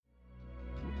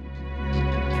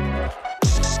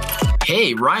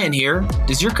Hey, Ryan here.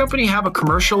 Does your company have a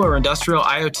commercial or industrial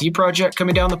IoT project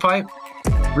coming down the pipe?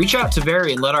 Reach out to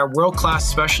Very and let our world-class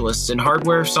specialists in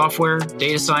hardware, software,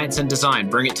 data science, and design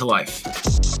bring it to life.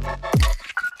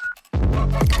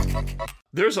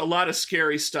 There's a lot of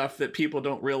scary stuff that people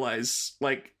don't realize.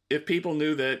 Like, if people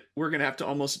knew that we're going to have to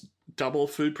almost double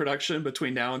food production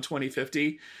between now and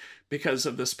 2050 because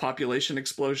of this population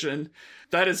explosion,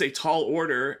 that is a tall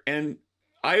order, and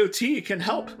IoT can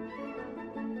help.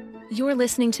 You're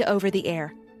listening to Over the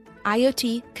Air,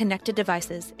 IoT, connected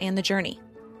devices, and the journey,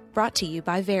 brought to you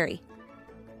by Very.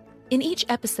 In each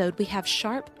episode, we have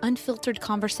sharp, unfiltered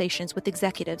conversations with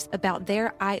executives about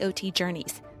their IoT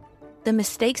journeys, the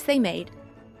mistakes they made,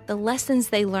 the lessons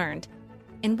they learned,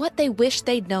 and what they wish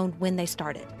they'd known when they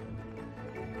started.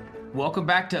 Welcome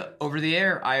back to Over the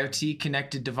Air, IoT,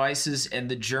 connected devices, and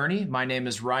the journey. My name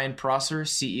is Ryan Prosser,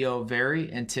 CEO of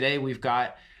Very, and today we've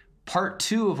got part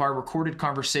 2 of our recorded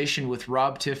conversation with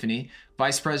Rob Tiffany,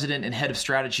 Vice President and Head of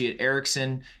Strategy at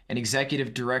Ericsson and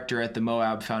Executive Director at the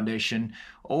Moab Foundation,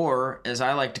 or as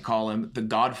I like to call him, the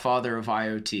Godfather of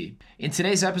IoT. In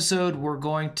today's episode, we're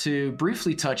going to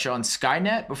briefly touch on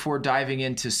Skynet before diving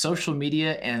into social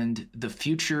media and the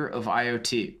future of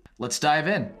IoT. Let's dive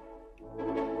in.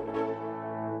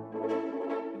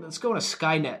 Let's go in a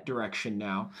Skynet direction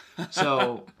now.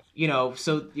 So...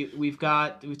 we've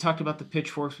talked about the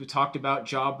pitchforks, we talked about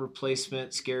job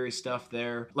replacement, scary stuff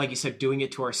there. Like you said, doing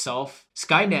it to ourselves.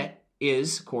 Skynet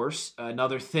is, of course,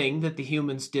 another thing that the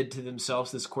humans did to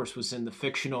themselves. This, of course, was in the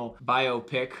fictional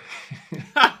biopic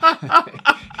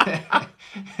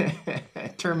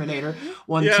Terminator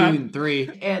 1, 2, and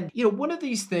 3. And, one of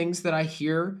these things that I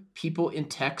hear people in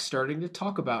tech starting to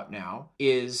talk about now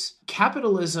is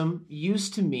capitalism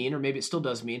used to mean, or maybe it still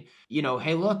does mean,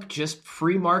 hey, look, just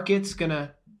free market's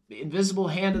gonna, invisible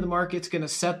hand of the market's gonna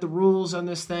set the rules on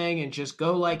this thing and just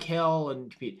go like hell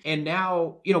and compete. And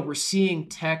now, we're seeing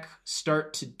tech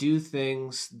start to do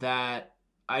things that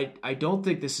I don't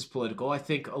think this is political. I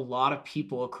think a lot of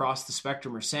people across the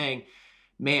spectrum are saying,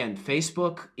 man,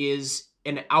 Facebook is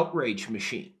an outrage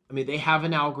machine. I mean, they have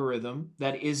an algorithm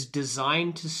that is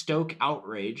designed to stoke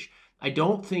outrage. I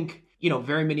don't think,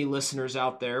 very many listeners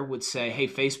out there would say, hey,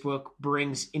 Facebook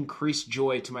brings increased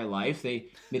joy to my life. They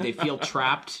feel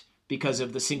trapped because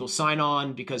of the single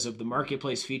sign-on, because of the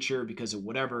marketplace feature, because of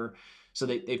whatever. So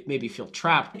they maybe feel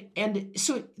trapped. And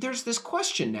so there's this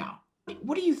question now.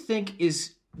 What do you think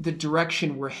is the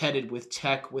direction we're headed with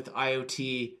tech, with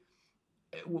IoT?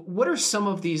 What are some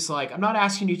of these, I'm not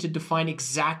asking you to define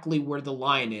exactly where the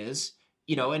line is,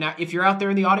 and if you're out there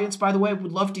in the audience, by the way,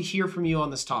 would love to hear from you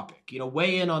on this topic,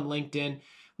 weigh in on LinkedIn.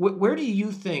 Where do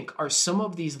you think are some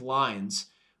of these lines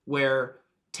where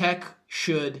tech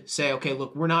should say, okay,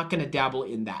 look, we're not going to dabble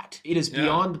in that. It is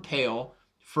beyond the pale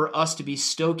for us to be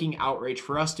stoking outrage,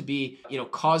 for us to be,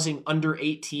 causing under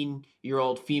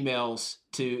 18-year-old females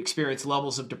to experience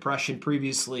levels of depression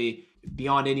previously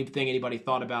beyond anything anybody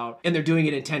thought about. And they're doing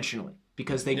it intentionally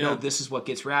because they know this is what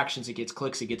gets reactions, it gets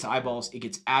clicks, it gets eyeballs, it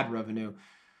gets ad revenue.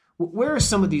 Where are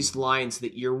some of these lines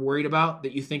that you're worried about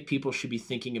that you think people should be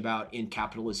thinking about in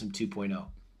Capitalism 2.0?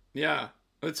 Yeah.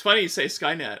 It's funny you say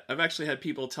Skynet. I've actually had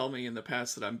people tell me in the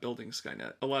past that I'm building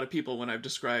Skynet. A lot of people, when I've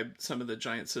described some of the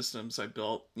giant systems I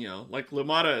built, like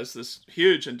Lumada is this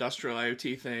huge industrial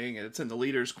IoT thing, and it's in the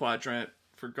leaders quadrant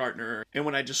for Gartner. And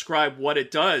when I describe what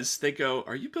it does, they go,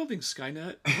 "Are you building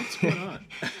Skynet? What's going on?"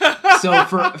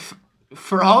 So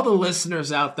for all the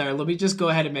listeners out there, let me just go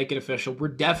ahead and make it official. We're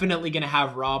definitely going to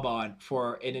have Rob on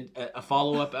for a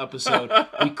follow-up episode.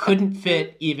 We couldn't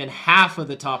fit even half of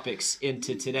the topics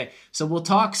into today. So we'll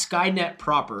talk Skynet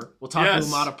proper. We'll talk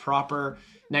Lumada proper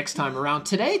next time around.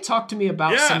 Today, talk to me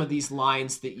about some of these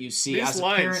lines that you see as a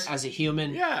parent, as a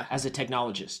human, as a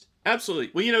technologist.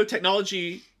 Absolutely. Well,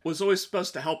 technology was always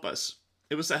supposed to help us.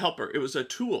 It was a helper. It was a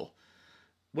tool.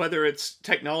 Whether it's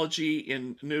technology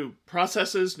in new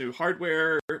processes, new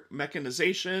hardware,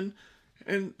 mechanization,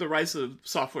 and the rise of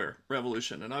software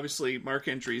revolution. And obviously, Marc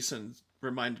Andreessen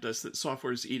reminded us that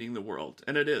software is eating the world,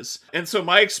 and it is. And so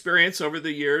my experience over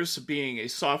the years being a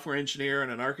software engineer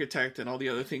and an architect and all the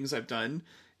other things I've done,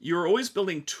 you're always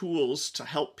building tools to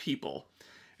help people.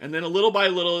 And then little by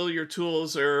little, your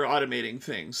tools are automating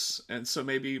things. And so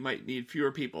maybe you might need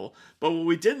fewer people. But what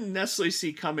we didn't necessarily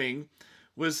see coming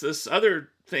was this other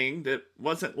thing that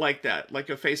wasn't like that, like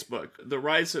a Facebook, the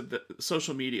rise of the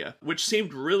social media, which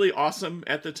seemed really awesome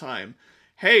at the time.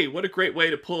 Hey, what a great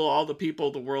way to pull all the people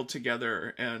of the world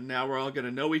together. And now we're all going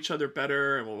to know each other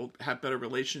better and we'll have better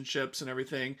relationships and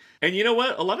everything. And you know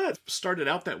what? A lot of that started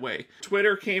out that way.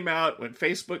 Twitter came out, when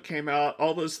Facebook came out,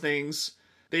 all those things.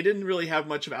 they didn't really have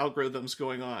much of algorithms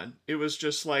going on. It was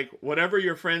just like whatever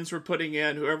your friends were putting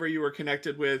in, whoever you were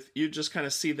connected with, you just kind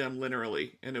of see them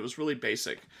linearly, and it was really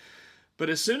basic. But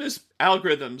as soon as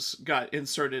algorithms got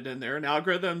inserted in there, and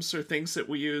algorithms are things that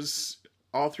we use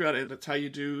all throughout it, that's how you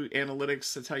do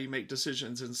analytics, that's how you make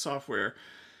decisions in software.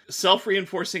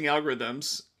 Self-reinforcing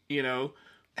algorithms,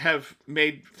 have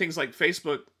made things like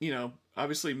Facebook,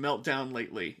 obviously melt down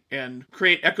lately and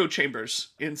create echo chambers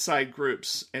inside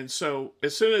groups. And so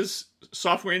as soon as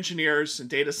software engineers and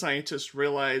data scientists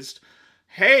realized,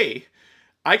 hey,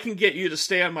 I can get you to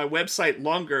stay on my website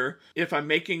longer if I'm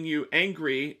making you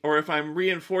angry, or if I'm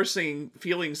reinforcing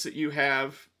feelings that you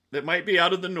have that might be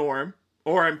out of the norm,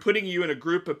 or I'm putting you in a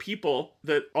group of people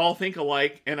that all think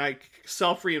alike, and I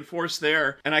self-reinforce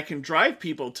there, and I can drive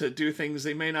people to do things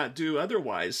they may not do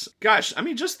otherwise. Gosh, I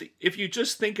mean, if you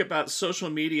just think about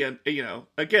social media,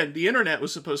 again, the internet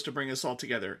was supposed to bring us all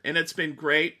together, and it's been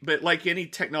great, but like any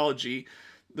technology,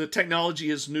 the technology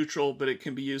is neutral, but it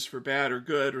can be used for bad or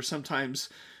good, or sometimes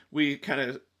we kind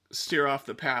of steer off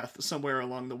the path somewhere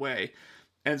along the way.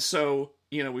 And so,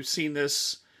 we've seen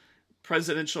this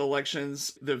presidential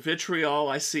elections, the vitriol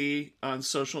I see on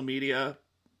social media.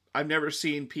 I've never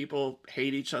seen people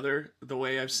hate each other the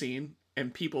way I've seen,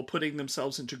 and people putting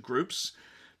themselves into groups.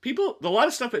 A lot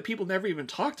of stuff that people never even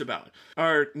talked about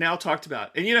are now talked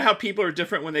about. And you know how people are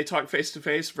different when they talk face to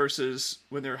face versus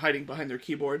when they're hiding behind their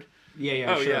keyboard?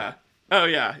 Yeah, oh, sure. Yeah. Oh,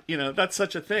 yeah. That's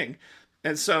such a thing.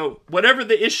 And so whatever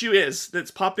the issue is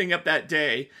that's popping up that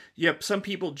day, you have some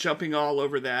people jumping all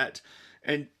over that.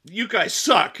 And you guys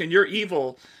suck, and you're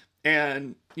evil,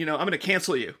 and, I'm going to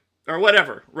cancel you, or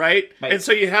whatever, right? And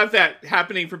so you have that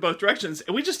happening for both directions.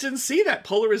 And we just didn't see that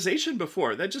polarization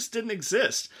before. That just didn't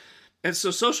exist. And so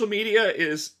social media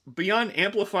is beyond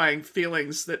amplifying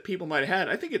feelings that people might have had.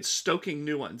 I think it's stoking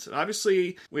new ones. And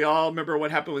obviously, we all remember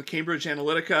what happened with Cambridge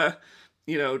Analytica,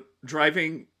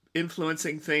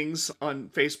 influencing things on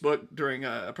Facebook during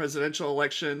a presidential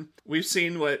election. We've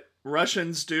seen what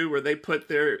Russians do, where they put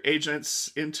their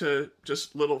agents into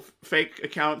just little fake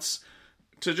accounts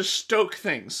to just stoke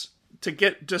things, to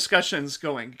get discussions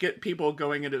going, get people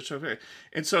going into it.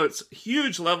 And so it's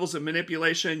huge levels of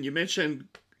manipulation. You mentioned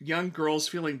young girls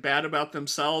feeling bad about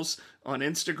themselves on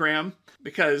Instagram,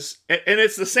 and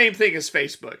it's the same thing as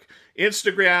Facebook.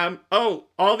 Instagram,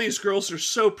 all these girls are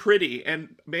so pretty,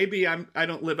 and maybe I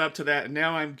don't live up to that, and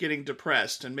now I'm getting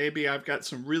depressed, and maybe I've got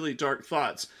some really dark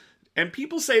thoughts. And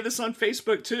people say this on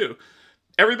Facebook too.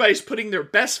 Everybody's putting their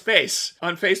best face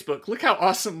on Facebook. Look how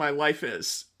awesome my life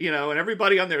is. And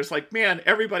everybody on there is like, man,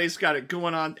 everybody's got it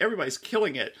going on. Everybody's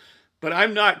killing it. But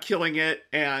I'm not killing it.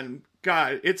 And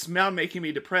God, it's now making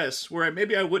me depressed, where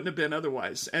maybe I wouldn't have been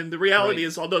otherwise. And the reality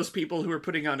is all those people who are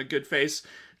putting on a good face,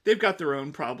 they've got their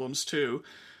own problems too.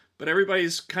 But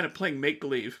everybody's kind of playing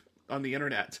make-believe on the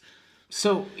internet.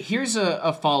 So here's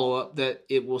a follow-up that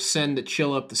it will send a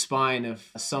chill up the spine of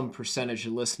some percentage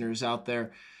of listeners out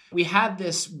there. We had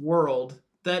this world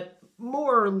that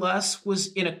more or less was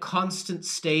in a constant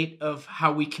state of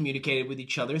how we communicated with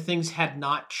each other. Things had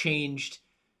not changed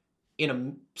in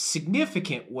a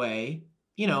significant way,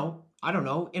 I don't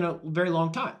know, in a very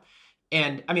long time.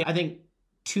 And I mean, I think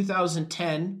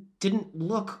 2010 didn't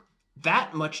look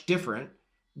that much different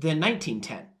than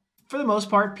 1910. For the most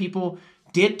part, people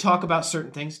did talk about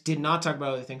certain things, did not talk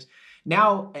about other things.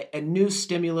 Now, a new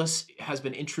stimulus has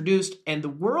been introduced, and the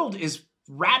world is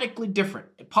radically different.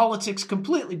 Politics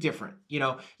completely different.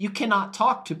 You cannot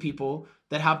talk to people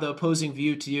that have the opposing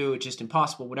view to you. It's just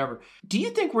impossible, whatever. Do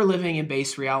you think we're living in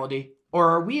base reality?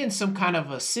 Or are we in some kind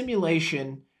of a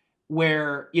simulation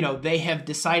where, they have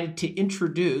decided to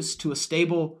introduce to a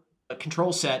stable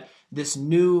control set this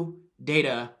new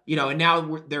data, and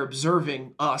now they're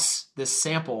observing us, this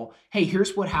sample. Hey,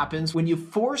 here's what happens when you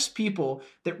force people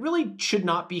that really should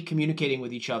not be communicating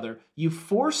with each other. You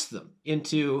force them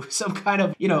into some kind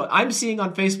of, I'm seeing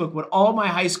on Facebook what all my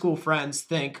high school friends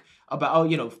think about,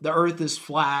 the earth is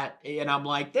flat. And I'm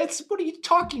like, what are you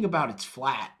talking about? It's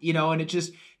flat, and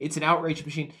it's an outrage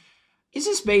machine. Is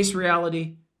this base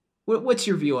reality? What's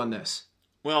your view on this?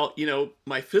 Well,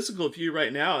 my physical view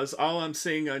right now is all I'm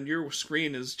seeing on your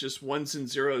screen is just ones and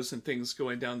zeros and things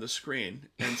going down the screen.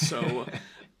 And so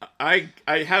I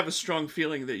have a strong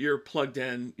feeling that you're plugged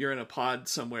in. You're in a pod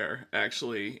somewhere,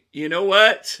 actually. You know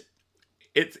what?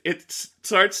 It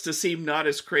starts to seem not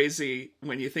as crazy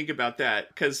when you think about that,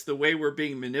 because the way we're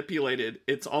being manipulated,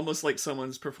 it's almost like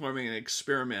someone's performing an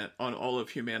experiment on all of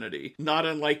humanity. Not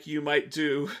unlike you might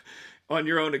do on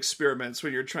your own experiments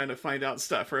when you're trying to find out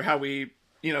stuff, or how we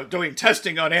doing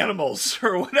testing on animals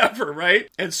or whatever, right?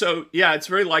 And so, yeah, it's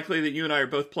very likely that you and I are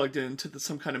both plugged into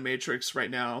some kind of matrix right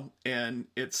now, and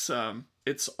it's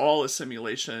all a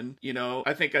simulation.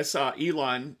 I think I saw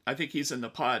Elon. I think he's in the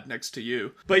pod next to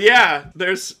you. But yeah,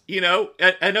 there's,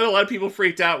 I know a lot of people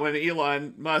freaked out when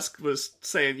Elon Musk was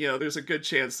saying, there's a good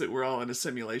chance that we're all in a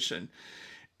simulation.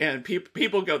 And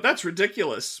people go, that's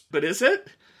ridiculous. But is it?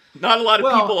 Not a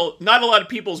lot of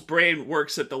people's brain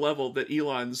works at the level that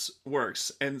Elon's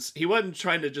works. And he wasn't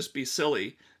trying to just be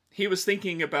silly. He was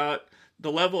thinking about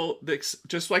the level that,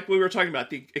 just like we were talking about,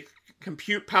 the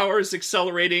compute power is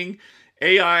accelerating,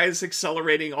 AI is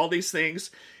accelerating, all these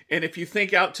things. And if you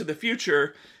think out to the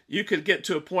future, you could get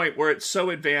to a point where it's so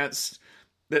advanced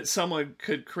that someone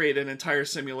could create an entire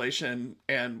simulation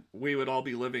and we would all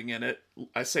be living in it.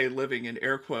 I say living in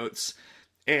air quotes,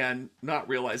 and not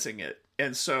realizing it.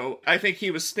 And so I think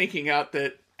he was thinking out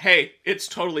that, hey, it's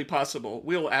totally possible.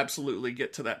 We'll absolutely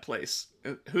get to that place.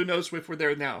 Who knows if we're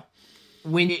there now?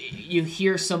 When you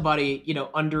hear somebody,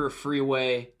 under a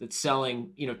freeway that's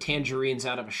selling, tangerines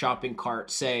out of a shopping cart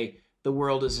say the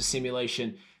world is a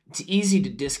simulation, it's easy to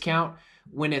discount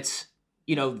when it's,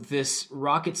 this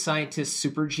rocket scientist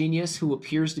super genius who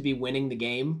appears to be winning the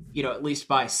game, at least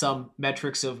by some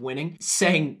metrics of winning,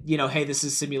 saying, hey, this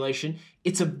is simulation.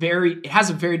 It has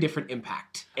a very different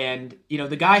impact. And,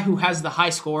 the guy who has the high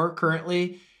score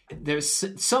currently, there's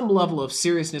some level of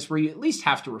seriousness where you at least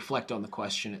have to reflect on the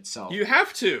question itself. You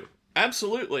have to.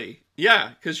 Absolutely.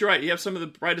 Yeah, because you're right. You have some of the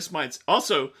brightest minds.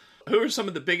 Also, who are some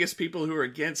of the biggest people who are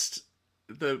against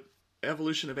the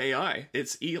evolution of AI?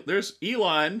 There's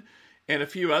Elon, and a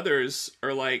few others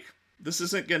are like, this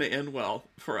isn't going to end well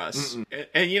for us.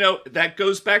 And that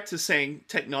goes back to saying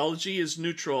technology is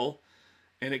neutral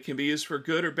and it can be used for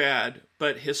good or bad.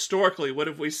 But historically, what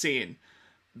have we seen?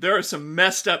 There are some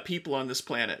messed up people on this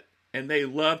planet, and they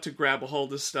love to grab a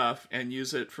hold of stuff and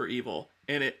use it for evil.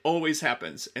 And it always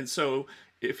happens. And so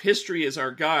if history is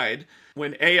our guide,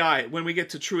 when we get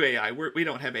to true AI, we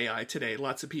don't have AI today.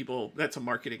 Lots of people, that's a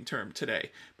marketing term today.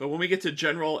 But when we get to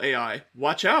general AI,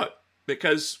 watch out,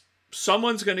 because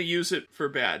someone's going to use it for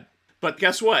bad. But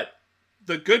guess what?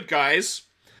 The good guys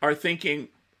are thinking,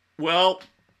 well,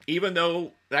 even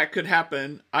though that could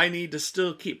happen, I need to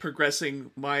still keep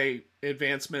progressing my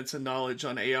advancements and knowledge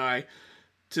on AI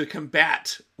to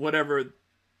combat whatever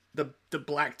the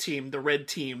black team, the red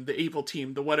team, the evil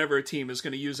team, the whatever team is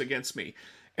going to use against me.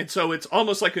 And so it's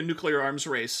almost like a nuclear arms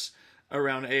race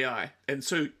around AI. And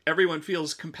so everyone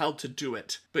feels compelled to do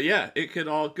it. But yeah, it could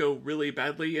all go really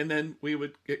badly, and then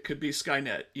it could be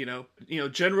Skynet,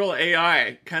 general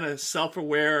AI, kind of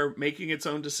self-aware, making its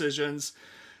own decisions,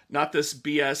 not this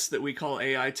BS that we call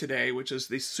AI today, which is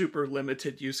these super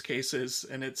limited use cases,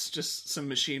 and it's just some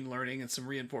machine learning and some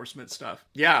reinforcement stuff.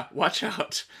 Yeah, watch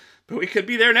out. But we could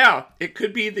be there now. It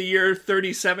could be the year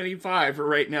 3075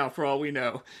 right now, for all we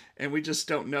know, and we just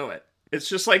don't know it. It's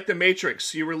just like the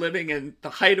Matrix. You were living in the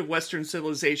height of Western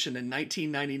civilization in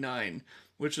 1999,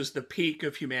 which was the peak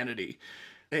of humanity.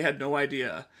 They had no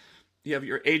idea. You have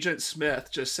your Agent Smith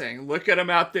just saying, look at them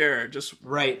out there, just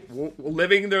right,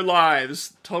 living their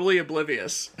lives, totally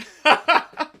oblivious.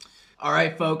 All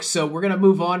right, folks. So we're going to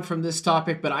move on from this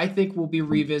topic, but I think we'll be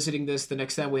revisiting this the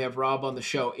next time we have Rob on the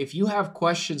show. If you have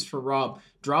questions for Rob,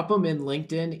 drop them in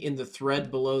LinkedIn in the thread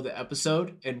below the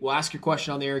episode, and we'll ask your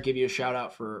question on there, give you a shout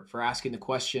out for asking the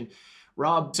question.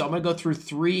 Rob, so I'm going to go through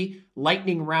 3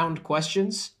 lightning round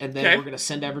questions, and then we're going to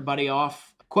send everybody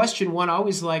off. Question 1, I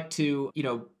always like to,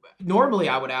 normally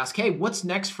I would ask, hey, what's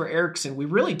next for Ericsson? We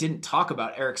really didn't talk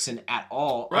about Ericsson at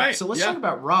all. Right. So let's talk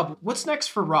about Rob. What's next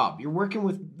for Rob? You're working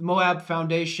with Moab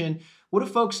Foundation. What do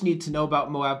folks need to know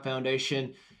about Moab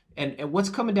Foundation? And what's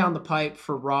coming down the pipe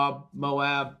for Rob,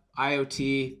 Moab,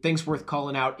 IoT, things worth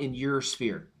calling out in your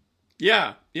sphere?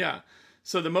 Yeah.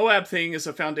 So the Moab thing is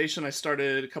a foundation I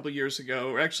started a couple of years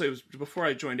ago, or actually it was before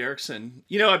I joined Ericsson.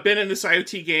 I've been in this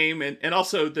IoT game and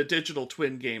also the digital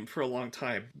twin game for a long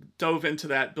time. Dove into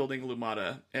that building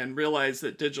Lumada and realized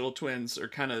that digital twins are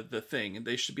kind of the thing, and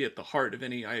they should be at the heart of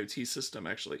any IoT system,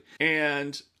 actually.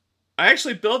 And I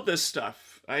actually build this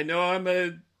stuff. I know I'm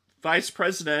a vice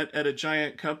president at a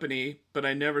giant company, but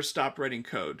I never stopped writing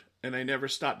code. And I never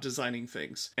stopped designing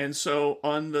things. And so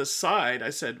on the side,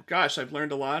 I said, gosh, I've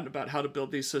learned a lot about how to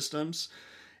build these systems.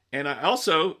 And I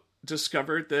also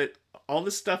discovered that all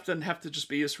this stuff doesn't have to just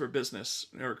be used for business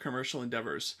or commercial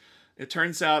endeavors. It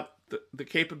turns out the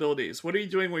capabilities. What are you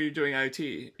doing when you're doing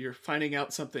IoT? You're finding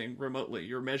out something remotely.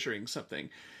 You're measuring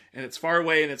something. And it's far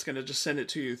away, and it's going to just send it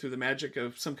to you through the magic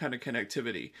of some kind of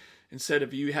connectivity, instead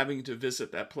of you having to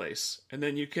visit that place. And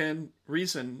then you can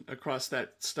reason across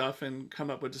that stuff and come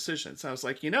up with decisions. I was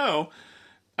like,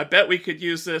 I bet we could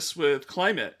use this with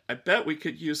climate. I bet we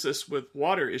could use this with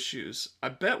water issues. I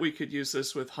bet we could use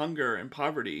this with hunger and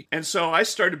poverty. And so I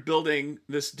started building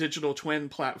this digital twin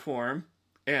platform.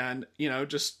 And,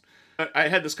 I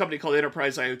had this company called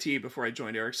Enterprise IoT before I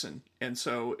joined Ericsson. And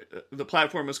so the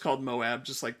platform was called Moab,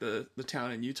 just like the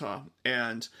town in Utah.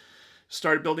 And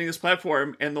started building this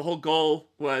platform. And the whole goal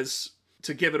was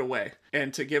to give it away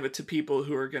and to give it to people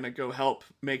who are going to go help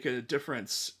make a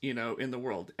difference, in the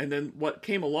world. And then what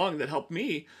came along that helped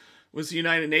me was the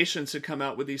United Nations had come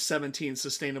out with these 17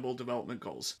 sustainable development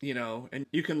goals, and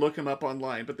you can look them up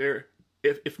online, but they're,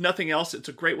 if nothing else, it's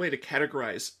a great way to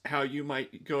categorize how you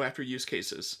might go after use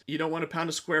cases. You don't want to pound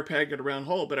a square peg at a round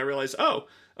hole, but I realized,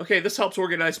 okay, this helps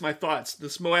organize my thoughts.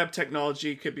 This Moab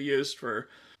technology could be used for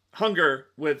hunger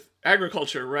with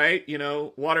agriculture, right?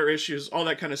 Water issues, all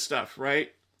that kind of stuff, right?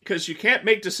 Because you can't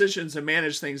make decisions and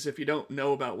manage things if you don't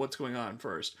know about what's going on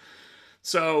first.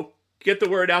 So get the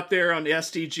word out there on the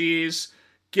SDGs,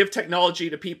 give technology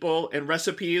to people and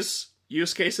recipes,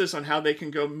 use cases on how they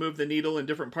can go move the needle in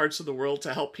different parts of the world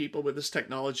to help people with this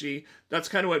technology. That's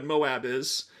kind of what Moab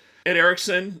is. At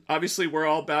Ericsson, obviously, we're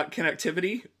all about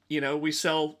connectivity. We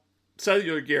sell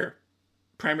cellular gear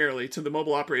primarily to the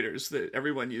mobile operators that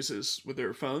everyone uses with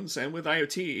their phones and with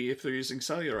IoT if they're using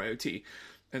cellular IoT.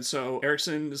 And so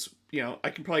Ericsson is,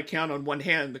 I can probably count on one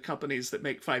hand the companies that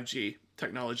make 5G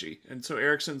technology. And so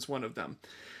Ericsson's one of them.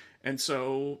 And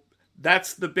so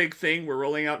that's the big thing. We're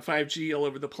rolling out 5G all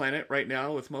over the planet right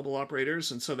now with mobile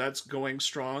operators. And so that's going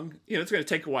strong. It's going to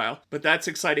take a while, but that's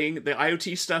exciting. The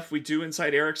IoT stuff we do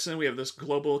inside Ericsson, we have this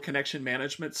global connection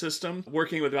management system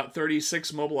working with about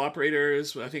 36 mobile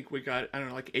operators. I think we got,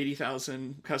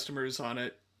 80,000 customers on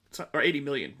it, or 80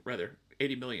 million, rather,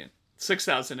 80 million,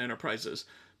 6,000 enterprises.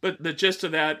 But the gist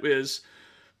of that is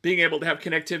being able to have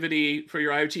connectivity for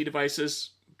your IoT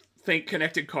devices. Think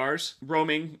connected cars,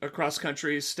 roaming across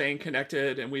countries, staying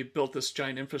connected, and we've built this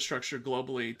giant infrastructure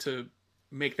globally to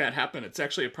make that happen. It's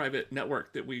actually a private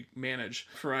network that we manage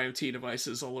for IoT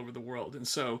devices all over the world. And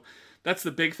so that's the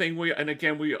big thing. We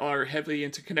are heavily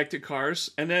into connected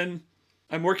cars. And then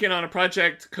I'm working on a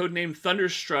project codenamed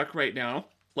Thunderstruck right now,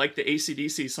 like the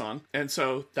AC/DC song. And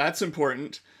so that's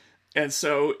important. And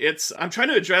so I'm trying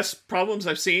to address problems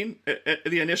I've seen.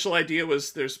 The initial idea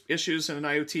was there's issues in an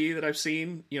IoT that I've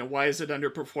seen. Why is it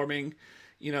underperforming?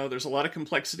 There's a lot of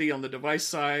complexity on the device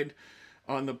side,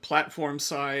 on the platform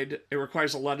side. It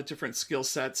requires a lot of different skill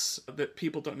sets that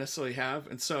people don't necessarily have.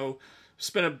 And so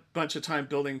spent a bunch of time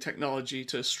building technology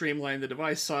to streamline the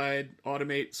device side,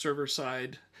 automate server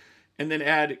side, and then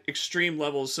add extreme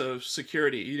levels of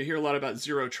security. You hear a lot about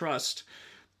zero trust.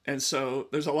 And so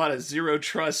there's a lot of zero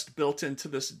trust built into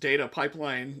this data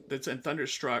pipeline that's in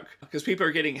Thunderstruck because people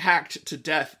are getting hacked to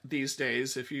death these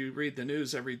days if you read the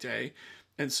news every day.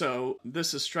 And so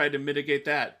this is trying to mitigate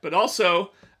that. But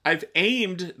also, I've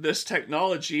aimed this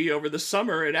technology over the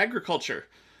summer at agriculture.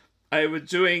 I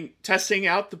was testing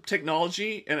out the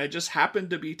technology, and I just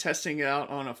happened to be testing it out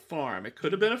on a farm. It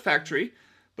could have been a factory,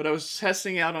 but I was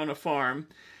testing out on a farm.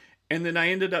 And then I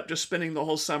ended up just spending the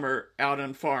whole summer out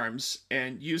on farms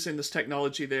and using this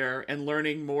technology there and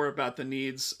learning more about the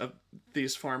needs of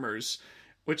these farmers,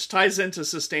 which ties into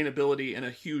sustainability in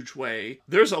a huge way.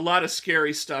 There's a lot of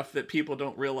scary stuff that people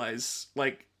don't realize.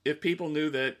 Like if people knew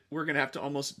that we're going to have to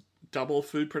almost double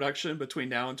food production between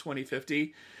now and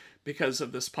 2050 because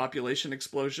of this population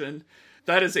explosion,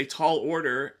 that is a tall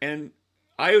order. And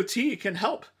IoT can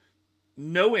help.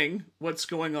 Knowing what's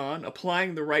going on,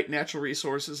 applying the right natural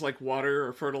resources like water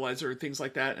or fertilizer or things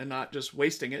like that, and not just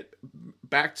wasting it,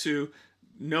 back to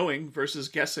knowing versus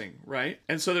guessing, right?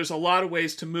 And so there's a lot of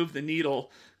ways to move the needle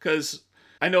because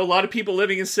I know a lot of people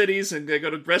living in cities and they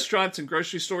go to restaurants and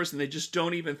grocery stores and they just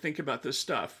don't even think about this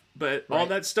stuff. But all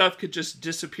that stuff could just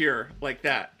disappear like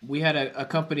that. We had a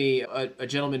company, a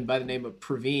gentleman by the name of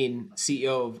Praveen,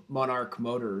 CEO of Monarch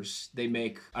Motors. They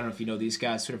make, I don't know if you know these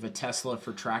guys, sort of a Tesla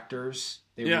for tractors.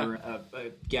 They were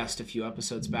a guest a few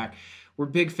episodes back. We're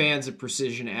big fans of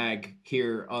precision ag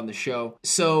here on the show.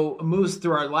 So moves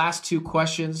through our last two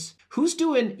questions. Who's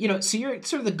doing, so you're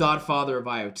sort of the godfather of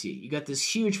IoT. You got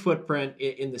this huge footprint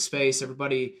in the space.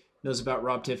 Everybody knows about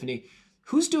Rob Tiffany.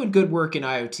 Who's doing good work in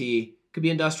IoT? Could be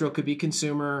industrial, could be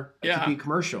consumer, it could be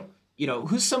commercial.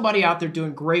 Who's somebody out there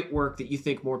doing great work that you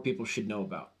think more people should know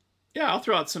about? Yeah, I'll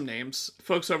throw out some names.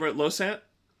 Folks over at Losant,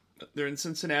 they're in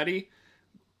Cincinnati.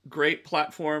 Great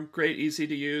platform, great, easy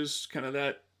to use, kind of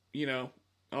that,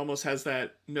 almost has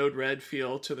that Node-RED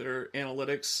feel to their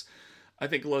analytics. I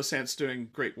think Losant's doing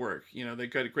great work. They've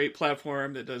got a great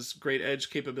platform that does great edge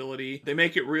capability. They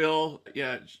make it real.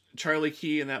 Yeah, Charlie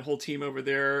Key and that whole team over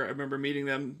there, I remember meeting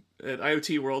them at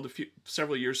IoT World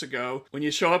several years ago. When you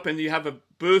show up and you have a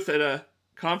booth at a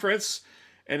conference,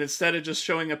 and instead of just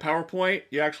showing a PowerPoint,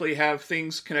 you actually have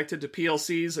things connected to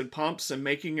PLCs and pumps and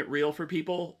making it real for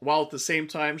people, while at the same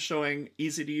time showing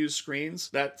easy-to-use screens.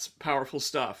 That's powerful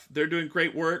stuff. They're doing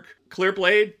great work.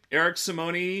 Clearblade, Eric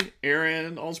Simoni,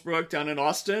 Aaron Alsbrook down in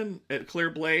Austin at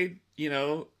Clearblade,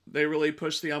 they really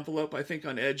pushed the envelope, I think,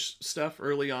 on edge stuff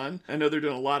early on. I know they're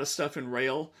doing a lot of stuff in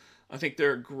rail. I think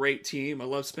they're a great team. I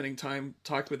love spending time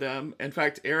talking with them. In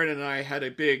fact, Aaron and I had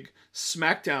a big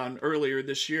smackdown earlier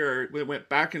this year. We went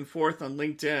back and forth on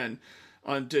LinkedIn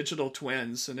on digital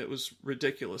twins, and it was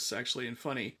ridiculous, actually, and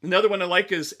funny. Another one I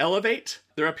like is Elevate.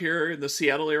 They're up here in the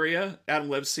Seattle area. Adam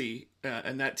Levsey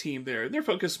and that team there. They're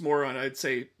focused more on, I'd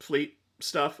say, fleet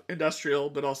stuff, industrial,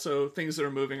 but also things that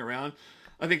are moving around.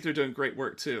 I think they're doing great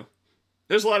work, too.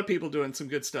 There's a lot of people doing some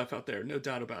good stuff out there, no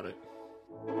doubt about it.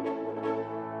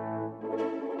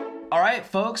 All right,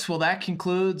 folks. Well, that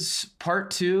concludes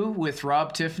part 2 with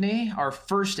Rob Tiffany, our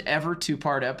first ever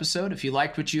 2-part episode. If you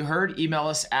liked what you heard, email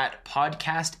us at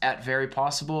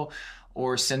podcast@verypossible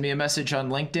or send me a message on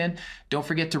LinkedIn. Don't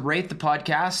forget to rate the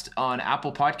podcast on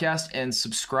Apple Podcast and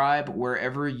subscribe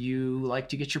wherever you like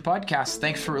to get your podcasts.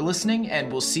 Thanks for listening, and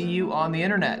we'll see you on the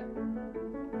internet.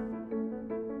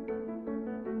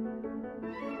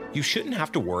 You shouldn't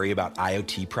have to worry about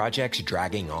IoT projects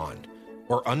dragging on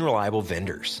or unreliable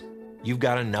vendors. You've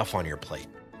got enough on your plate.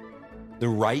 The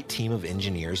right team of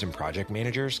engineers and project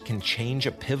managers can change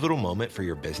a pivotal moment for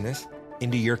your business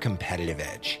into your competitive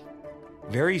edge.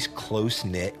 Very's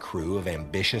close-knit crew of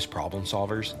ambitious problem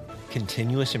solvers,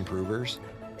 continuous improvers,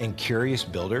 and curious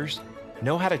builders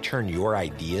know how to turn your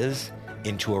ideas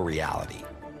into a reality,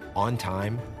 on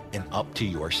time and up to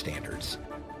your standards.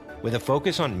 With a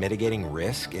focus on mitigating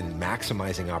risk and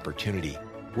maximizing opportunity,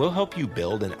 we'll help you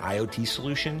build an IoT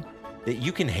solution that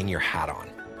you can hang your hat on.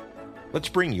 Let's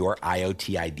bring your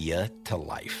IoT idea to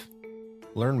life.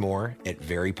 Learn more at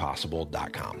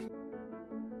verypossible.com.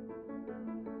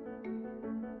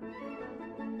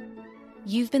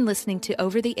 You've been listening to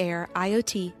Over the Air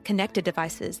IoT, Connected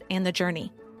Devices, and the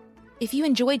Journey. If you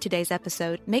enjoyed today's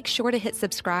episode, make sure to hit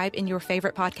subscribe in your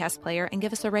favorite podcast player and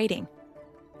give us a rating.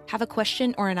 Have a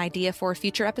question or an idea for a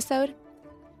future episode?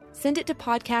 Send it to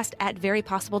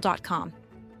podcast@verypossible.com.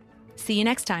 See you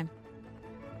next time.